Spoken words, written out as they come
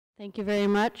Thank you very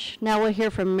much. Now we'll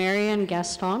hear from Mary and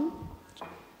Gaston.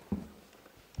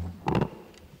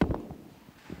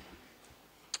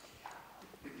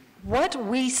 What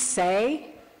we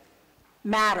say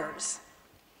matters.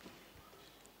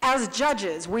 As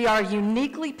judges, we are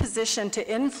uniquely positioned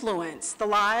to influence the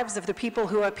lives of the people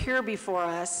who appear before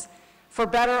us, for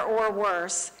better or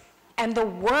worse, and the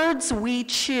words we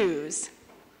choose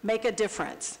make a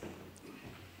difference.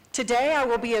 Today, I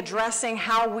will be addressing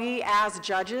how we as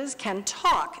judges can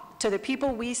talk to the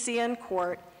people we see in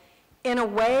court in a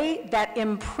way that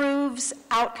improves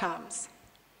outcomes.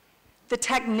 The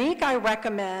technique I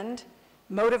recommend,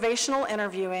 motivational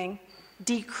interviewing,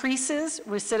 decreases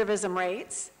recidivism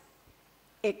rates,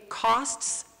 it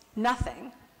costs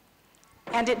nothing,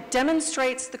 and it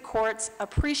demonstrates the court's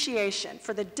appreciation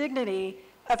for the dignity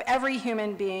of every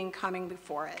human being coming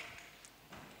before it.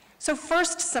 So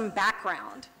first, some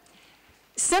background.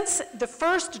 Since the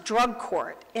first drug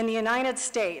court in the United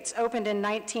States opened in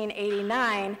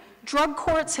 1989, drug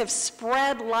courts have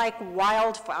spread like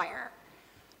wildfire.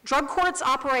 Drug courts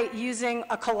operate using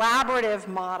a collaborative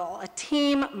model, a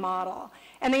team model,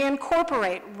 and they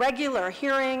incorporate regular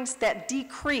hearings that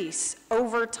decrease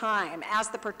over time as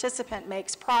the participant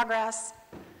makes progress.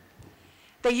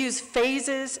 They use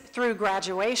phases through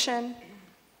graduation.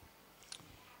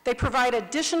 They provide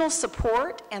additional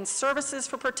support and services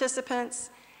for participants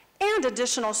and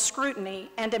additional scrutiny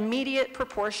and immediate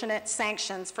proportionate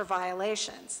sanctions for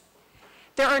violations.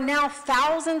 There are now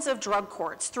thousands of drug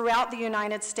courts throughout the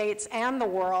United States and the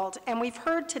world, and we've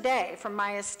heard today from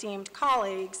my esteemed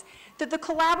colleagues that the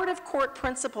collaborative court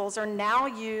principles are now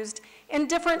used in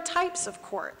different types of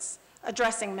courts,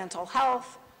 addressing mental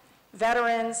health,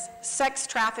 veterans, sex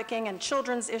trafficking, and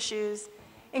children's issues,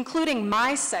 including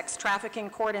my sex trafficking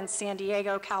court in San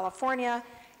Diego, California,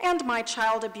 and my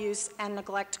child abuse and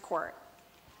neglect court.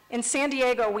 In San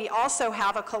Diego, we also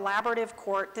have a collaborative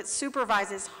court that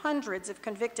supervises hundreds of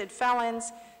convicted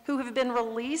felons who have been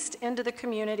released into the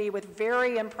community with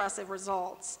very impressive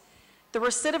results. The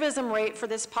recidivism rate for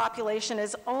this population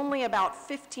is only about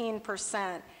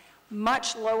 15%,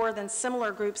 much lower than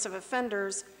similar groups of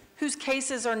offenders whose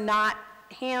cases are not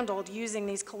handled using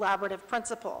these collaborative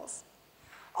principles.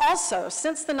 Also,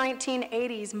 since the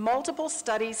 1980s, multiple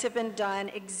studies have been done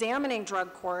examining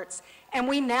drug courts, and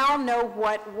we now know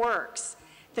what works.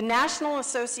 The National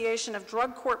Association of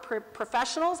Drug Court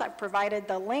Professionals, I've provided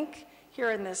the link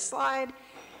here in this slide.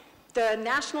 The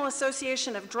National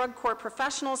Association of Drug Court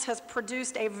Professionals has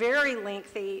produced a very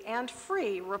lengthy and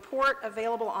free report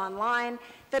available online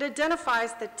that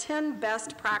identifies the 10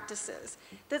 best practices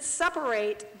that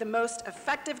separate the most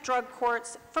effective drug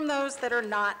courts from those that are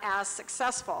not as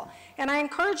successful. And I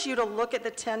encourage you to look at the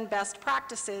 10 best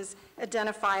practices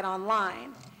identified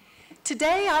online.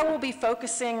 Today, I will be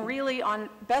focusing really on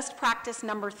best practice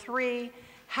number 3,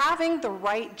 having the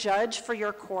right judge for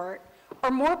your court, or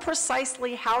more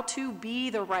precisely, how to be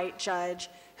the right judge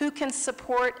who can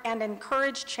support and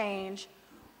encourage change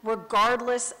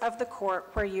regardless of the court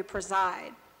where you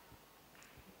preside.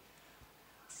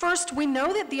 First, we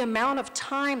know that the amount of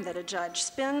time that a judge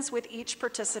spends with each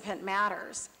participant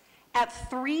matters. At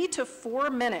 3 to 4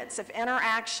 minutes of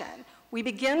interaction, we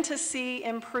begin to see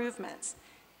improvements.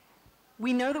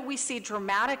 We know that we see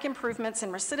dramatic improvements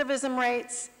in recidivism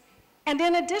rates, and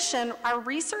in addition, our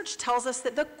research tells us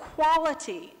that the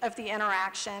quality of the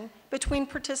interaction between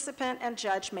participant and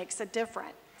judge makes a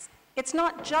difference. It's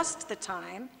not just the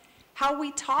time. How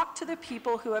we talk to the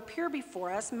people who appear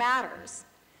before us matters.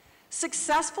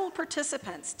 Successful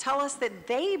participants tell us that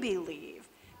they believe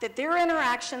that their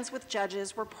interactions with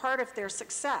judges were part of their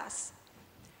success.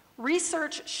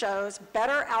 Research shows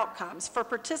better outcomes for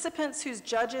participants whose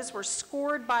judges were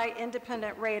scored by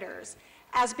independent raters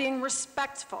as being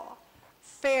respectful,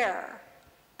 fair,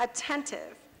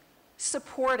 attentive,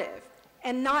 supportive,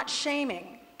 and not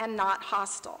shaming and not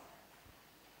hostile.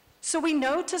 So we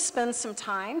know to spend some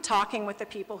time talking with the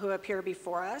people who appear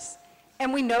before us,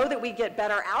 and we know that we get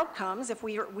better outcomes if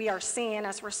we are seen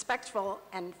as respectful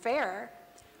and fair.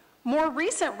 More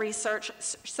recent research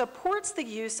supports the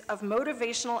use of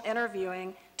motivational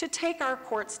interviewing to take our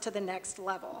courts to the next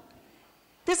level.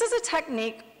 This is a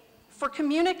technique for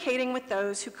communicating with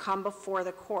those who come before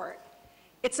the court.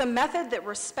 It's a method that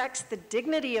respects the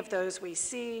dignity of those we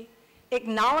see,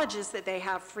 acknowledges that they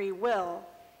have free will,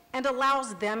 and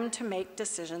allows them to make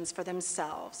decisions for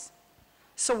themselves.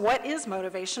 So what is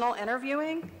motivational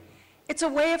interviewing? It's a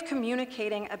way of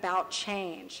communicating about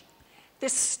change.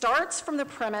 This starts from the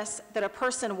premise that a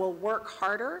person will work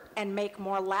harder and make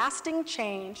more lasting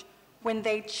change when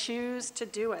they choose to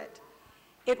do it.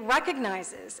 It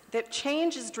recognizes that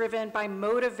change is driven by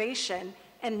motivation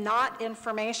and not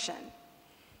information.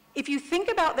 If you think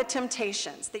about the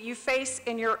temptations that you face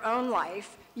in your own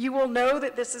life, you will know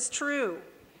that this is true.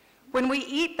 When we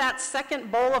eat that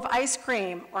second bowl of ice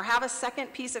cream or have a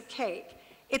second piece of cake,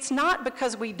 it's not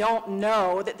because we don't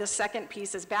know that the second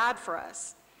piece is bad for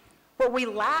us. What we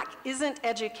lack isn't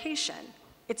education,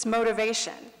 it's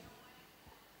motivation.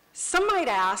 Some might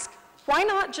ask, why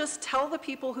not just tell the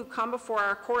people who come before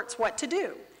our courts what to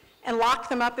do and lock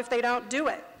them up if they don't do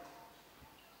it?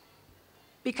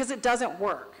 Because it doesn't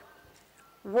work.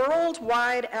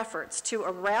 Worldwide efforts to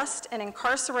arrest and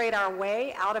incarcerate our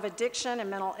way out of addiction and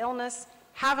mental illness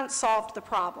haven't solved the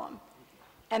problem,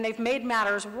 and they've made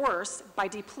matters worse by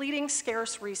depleting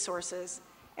scarce resources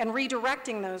and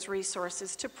redirecting those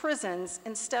resources to prisons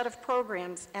instead of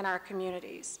programs in our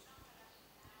communities.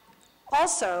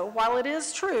 Also, while it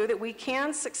is true that we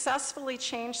can successfully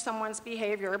change someone's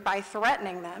behavior by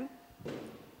threatening them,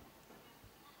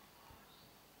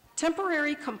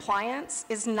 temporary compliance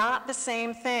is not the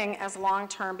same thing as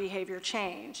long-term behavior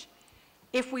change.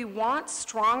 If we want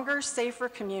stronger, safer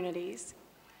communities,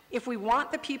 if we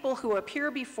want the people who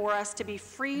appear before us to be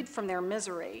freed from their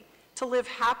misery, to live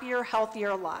happier,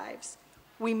 healthier lives,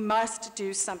 we must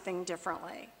do something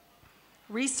differently.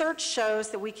 Research shows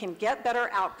that we can get better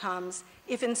outcomes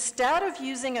if instead of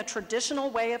using a traditional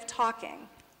way of talking,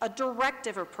 a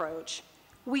directive approach,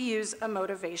 we use a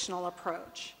motivational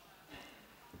approach.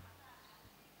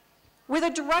 With a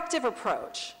directive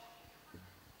approach,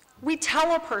 we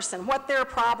tell a person what their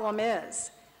problem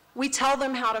is. We tell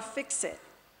them how to fix it.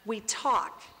 We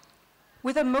talk.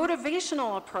 With a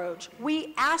motivational approach,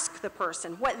 we ask the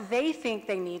person what they think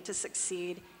they need to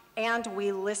succeed, and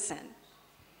we listen.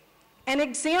 An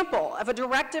example of a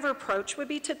directive approach would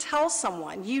be to tell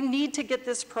someone, you need to get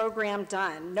this program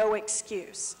done, no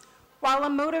excuse, while a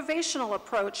motivational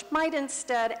approach might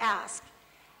instead ask,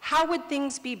 how would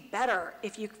things be better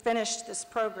if you finished this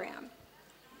program?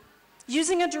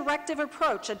 Using a directive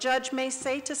approach, a judge may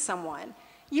say to someone,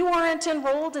 you aren't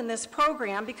enrolled in this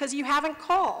program because you haven't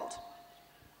called.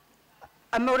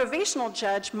 A motivational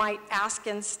judge might ask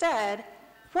instead,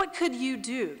 what could you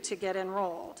do to get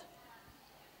enrolled?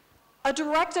 A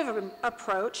directive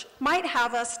approach might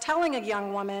have us telling a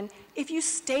young woman, if you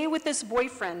stay with this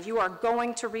boyfriend, you are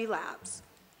going to relapse.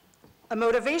 A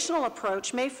motivational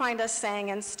approach may find us saying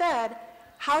instead,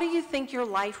 how do you think your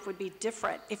life would be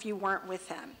different if you weren't with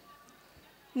him?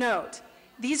 Note,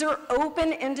 these are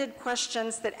open-ended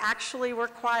questions that actually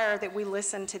require that we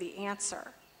listen to the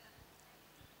answer.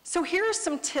 So here are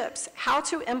some tips how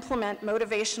to implement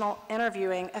motivational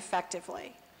interviewing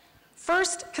effectively.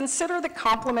 First, consider the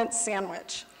compliment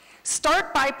sandwich.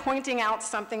 Start by pointing out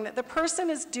something that the person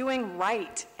is doing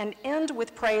right and end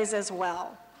with praise as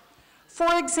well.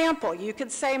 For example, you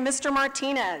could say, Mr.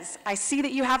 Martinez, I see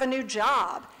that you have a new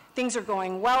job. Things are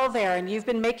going well there, and you've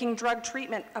been making drug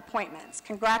treatment appointments.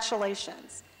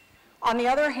 Congratulations. On the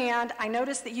other hand, I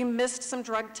noticed that you missed some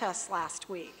drug tests last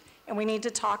week, and we need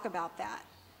to talk about that.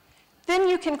 Then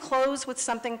you can close with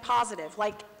something positive,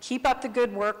 like keep up the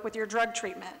good work with your drug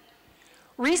treatment.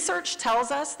 Research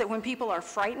tells us that when people are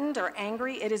frightened or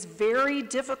angry, it is very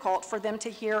difficult for them to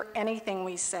hear anything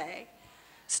we say.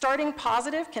 Starting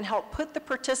positive can help put the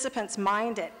participant's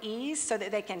mind at ease so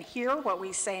that they can hear what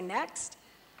we say next.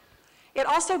 It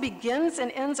also begins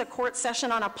and ends a court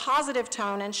session on a positive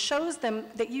tone and shows them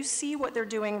that you see what they're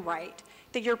doing right,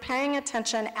 that you're paying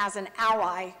attention as an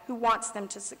ally who wants them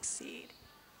to succeed.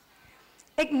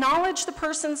 Acknowledge the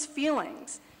person's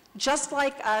feelings. Just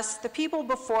like us, the people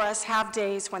before us have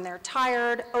days when they're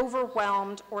tired,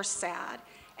 overwhelmed, or sad.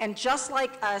 And just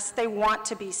like us, they want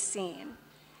to be seen.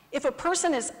 If a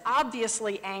person is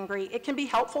obviously angry, it can be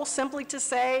helpful simply to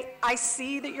say, I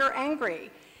see that you're angry.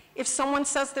 If someone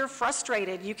says they're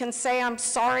frustrated, you can say, I'm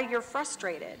sorry you're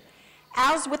frustrated.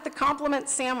 As with the compliment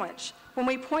sandwich, when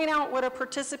we point out what a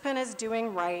participant is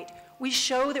doing right, we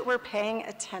show that we're paying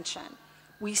attention.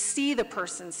 We see the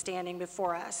person standing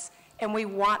before us, and we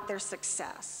want their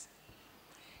success.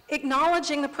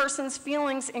 Acknowledging the person's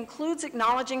feelings includes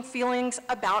acknowledging feelings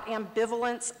about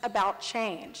ambivalence, about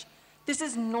change. This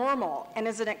is normal and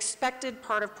is an expected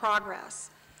part of progress.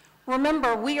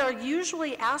 Remember, we are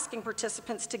usually asking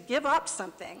participants to give up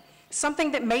something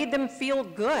that made them feel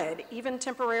good, even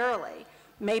temporarily,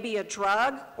 maybe a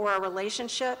drug or a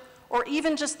relationship, or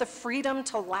even just the freedom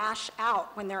to lash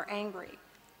out when they're angry.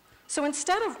 So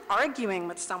instead of arguing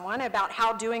with someone about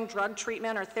how doing drug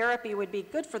treatment or therapy would be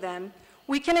good for them,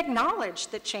 we can acknowledge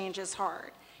that change is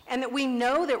hard and that we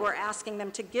know that we're asking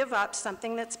them to give up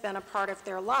something that's been a part of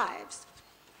their lives.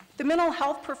 The mental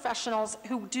health professionals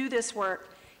who do this work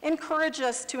encourage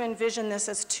us to envision this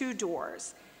as two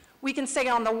doors. We can say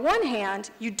on the one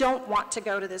hand, you don't want to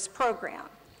go to this program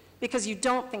because you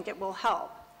don't think it will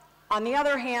help. On the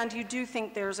other hand, you do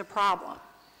think there's a problem.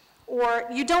 Or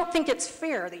you don't think it's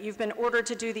fair that you've been ordered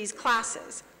to do these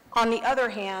classes. On the other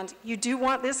hand, you do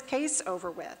want this case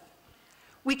over with.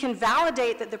 We can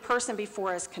validate that the person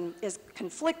before us is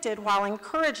conflicted while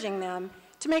encouraging them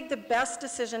to make the best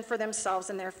decision for themselves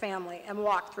and their family and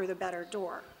walk through the better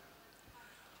door.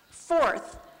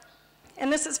 Fourth,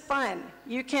 and this is fun,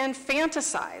 you can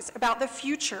fantasize about the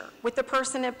future with the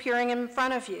person appearing in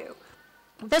front of you.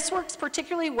 This works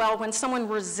particularly well when someone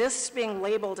resists being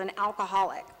labeled an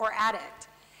alcoholic or addict.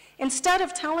 Instead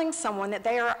of telling someone that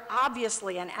they are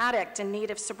obviously an addict in need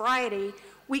of sobriety,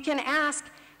 we can ask,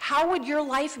 how would your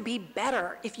life be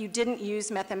better if you didn't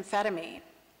use methamphetamine?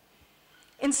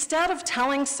 Instead of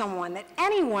telling someone that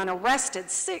anyone arrested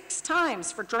 6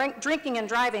 times for drinking and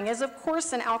driving is of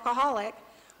course an alcoholic,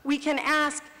 we can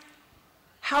ask,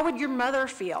 how would your mother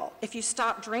feel if you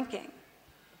stopped drinking?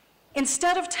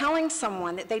 Instead of telling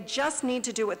someone that they just need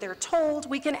to do what they're told,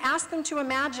 we can ask them to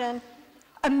imagine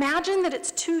that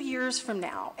it's 2 years from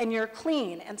now and you're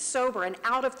clean and sober and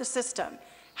out of the system.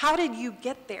 How did you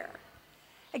get there?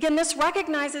 Again, this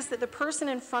recognizes that the person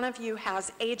in front of you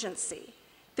has agency.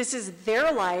 This is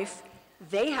their life,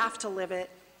 they have to live it,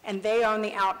 and they own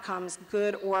the outcomes,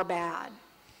 good or bad.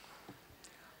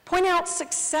 Point out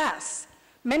success.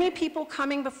 Many people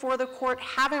coming before the court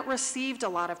haven't received a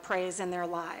lot of praise in their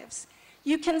lives.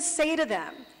 You can say to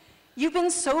them, you've been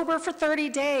sober for 30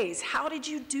 days. How did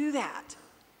you do that?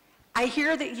 I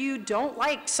hear that you don't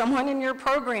like someone in your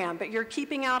program, but you're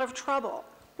keeping out of trouble.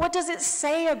 What does it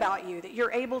say about you that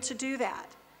you're able to do that?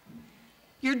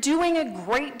 You're doing a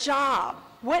great job.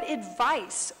 What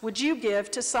advice would you give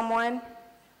to someone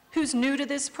who's new to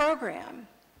this program?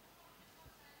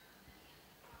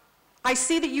 I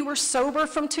see that you were sober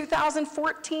from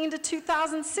 2014 to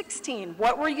 2016.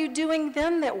 What were you doing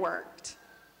then that worked?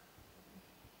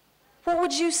 What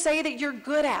would you say that you're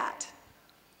good at?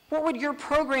 What would your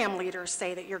program leaders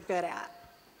say that you're good at?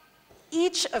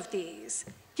 Each of these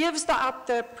gives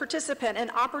the participant an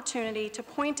opportunity to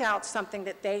point out something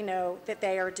that they know that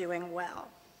they are doing well.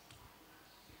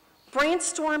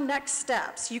 Brainstorm next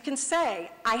steps. You can say,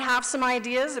 I have some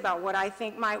ideas about what I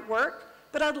think might work,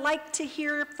 but I'd like to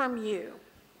hear from you.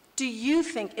 Do you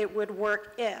think it would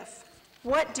work if?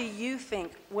 What do you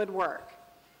think would work?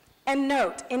 And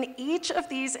note, in each of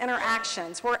these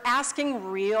interactions, we're asking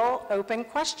real open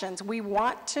questions. We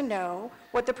want to know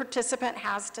what the participant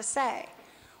has to say.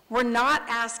 We're not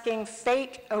asking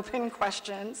fake open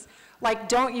questions like,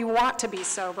 don't you want to be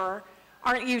sober?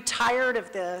 Aren't you tired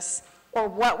of this? Or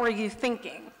what were you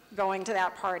thinking going to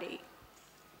that party?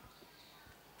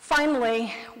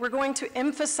 Finally, we're going to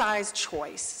emphasize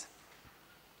choice.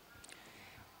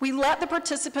 We let the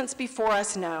participants before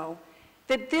us know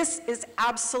that this is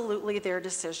absolutely their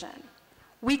decision.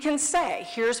 We can say,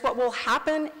 here's what will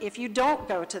happen if you don't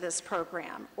go to this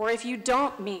program, or if you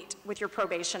don't meet with your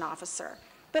probation officer.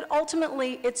 But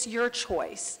ultimately, it's your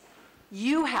choice.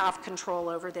 You have control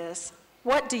over this.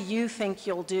 What do you think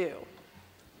you'll do?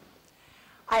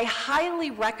 I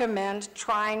highly recommend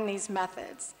trying these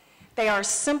methods. They are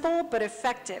simple but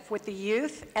effective with the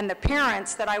youth and the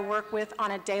parents that I work with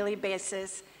on a daily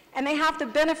basis, and they have the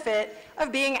benefit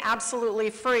of being absolutely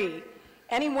free.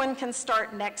 Anyone can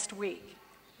start next week.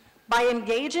 By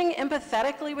engaging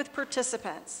empathetically with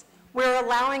participants, we're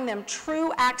allowing them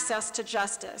true access to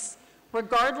justice,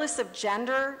 regardless of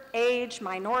gender, age,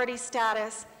 minority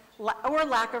status, or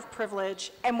lack of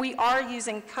privilege, and we are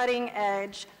using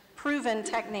cutting-edge, proven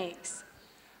techniques.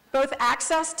 Both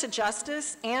access to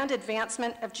justice and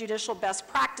advancement of judicial best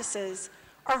practices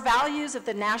are values of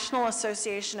the National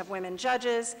Association of Women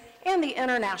Judges and the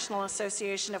International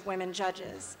Association of Women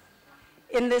Judges.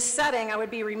 In this setting, I would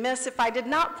be remiss if I did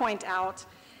not point out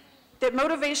that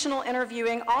motivational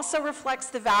interviewing also reflects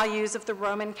the values of the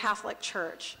Roman Catholic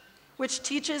Church, which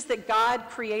teaches that God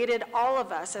created all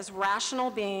of us as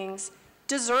rational beings,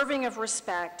 deserving of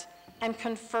respect, and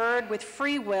conferred with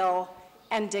free will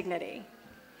and dignity.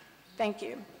 Thank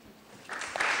you.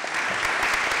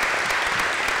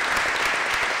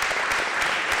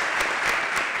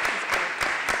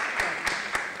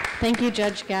 Thank you,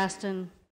 Judge Gaston.